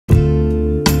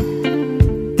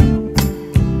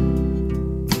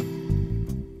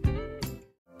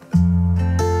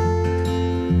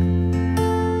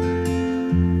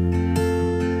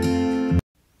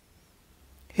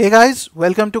Hey guys,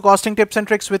 welcome to Costing Tips and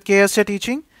Tricks with KSJ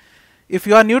Teaching. If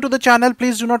you are new to the channel,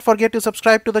 please do not forget to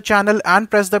subscribe to the channel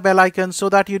and press the bell icon so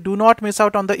that you do not miss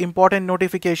out on the important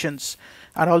notifications.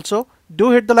 And also, do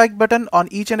hit the like button on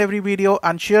each and every video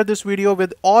and share this video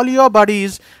with all your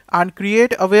buddies and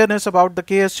create awareness about the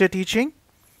KSJ Teaching.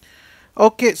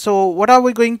 Okay, so what are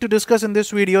we going to discuss in this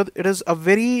video? It is a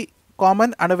very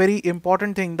common and a very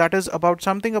important thing, that is about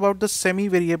something about the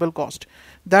semi-variable cost.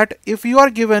 That if you are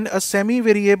given a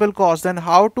semi-variable cost, then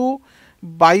how to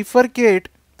bifurcate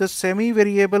the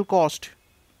semi-variable cost,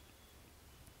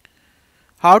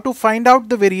 how to find out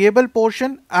the variable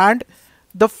portion and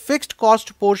the fixed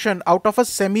cost portion out of a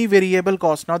semi-variable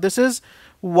cost. Now this is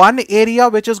one area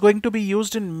which is going to be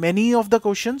used in many of the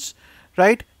questions,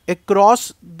 right,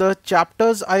 across the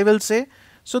chapters, I will say.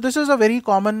 So this is a very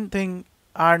common thing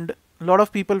and a lot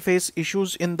of people face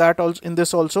issues in that also, in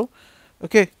this also.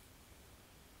 Okay,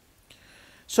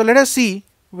 so let us see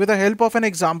with the help of an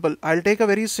example. I'll take a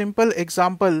very simple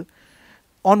example.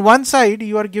 On one side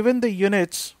you are given the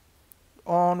units,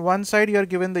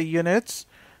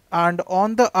 and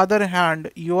on the other hand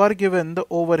you are given the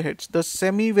overheads, the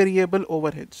semi-variable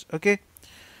overheads. Okay,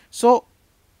 so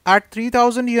at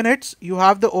 3000 units you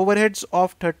have the overheads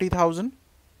of 30,000.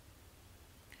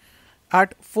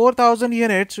 At 4000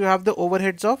 units you have the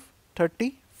overheads of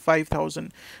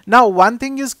 35,000. Now one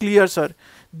thing is clear, sir,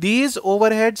 these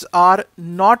overheads are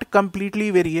not completely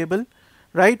variable,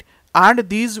 right, and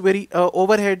these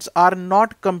overheads are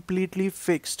not completely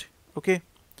fixed. Okay,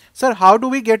 sir, how do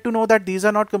we get to know that these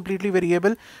are not completely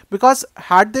variable? Because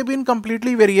had they been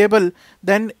completely variable,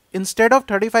 then instead of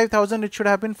 35,000 it should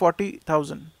have been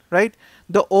 40,000, right?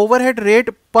 The overhead rate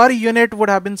per unit would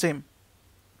have been same,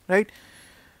 right?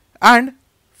 And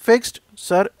fixed,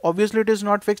 sir, obviously it is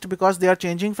not fixed because they are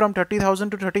changing from 30,000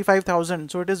 to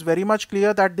 35,000. So it is very much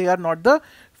clear that they are not the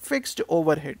fixed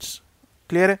overheads.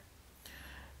 Clear?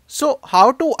 So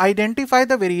how to identify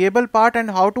the variable part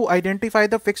and how to identify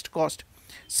the fixed cost?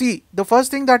 See, the first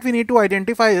thing that we need to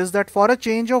identify is that for a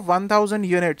change of 1000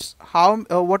 units,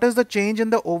 what is the change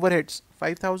in the overheads?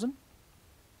 5,000.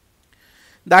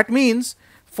 That means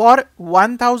for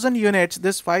 1000 units,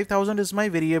 this 5,000 is my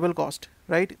variable cost,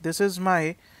 right? This is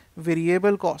my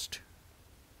variable cost.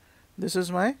 This is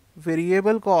my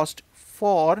variable cost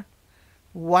for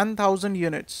 1000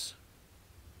 units,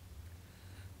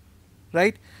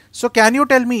 right? So can you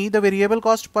tell me the variable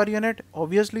cost per unit?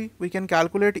 Obviously we can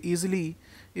calculate easily.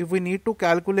 If we need to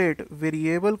calculate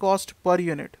variable cost per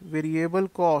unit,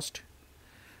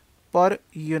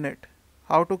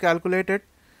 how to calculate it?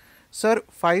 Sir,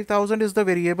 5,000 is the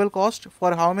variable cost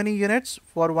for how many units?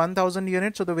 For 1000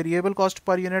 units. So the variable cost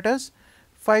per unit is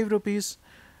 5 rupees.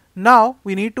 Now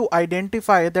we need to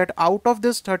identify that out of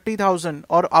this 30,000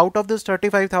 or out of this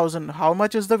 35,000, how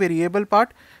much is the variable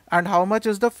part and how much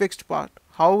is the fixed part?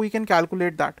 How we can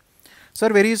calculate that? Sir,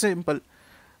 very simple.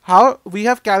 How we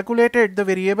have calculated the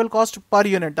variable cost per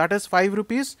unit, that is 5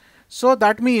 rupees. So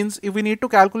that means if we need to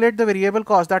calculate the variable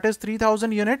cost, that is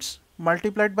 3000 units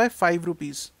multiplied by 5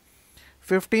 rupees.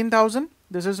 15,000,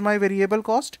 this is my variable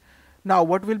cost. Now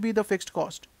what will be the fixed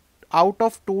cost? Out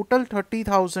of total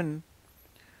 30,000,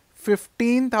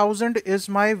 15,000 is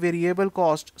my variable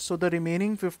cost. So the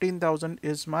remaining 15,000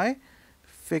 is my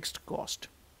fixed cost,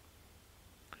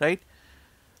 right?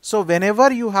 So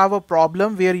whenever you have a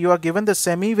problem where you are given the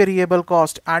semi-variable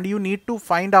cost and you need to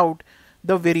find out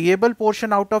the variable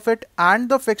portion out of it and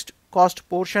the fixed cost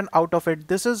portion out of it,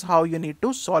 this is how you need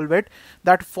to solve it.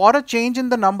 That for a change in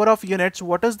the number of units,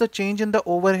 what is the change in the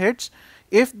overheads?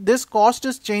 If this cost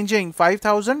is changing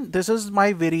 5,000, this is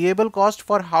my variable cost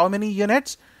for how many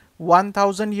units?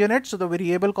 1000 units. So the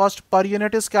variable cost per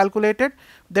unit is calculated.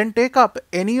 Then take up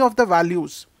any of the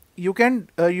values. You can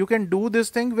do this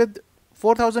thing with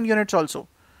 4000 units also,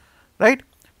 right?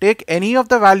 Take any of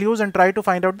the values and try to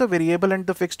find out the variable and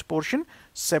the fixed portion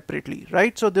separately,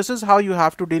 right? So this is how you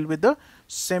have to deal with the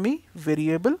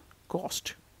semi-variable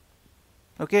cost.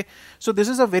 Okay, so this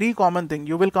is a very common thing.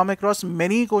 You will come across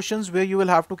many questions where you will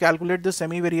have to calculate the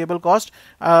semi-variable cost.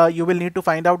 You will need to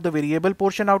find out the variable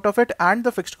portion out of it and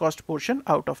the fixed cost portion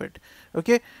out of it.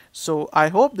 Okay, so I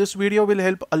hope this video will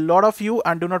help a lot of you,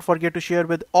 and do not forget to share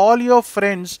with all your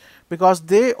friends because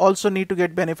they also need to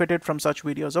get benefited from such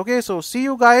videos. Okay, so see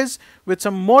you guys with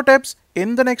some more tips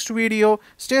in the next video.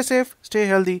 Stay safe, stay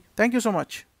healthy. Thank you so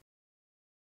much.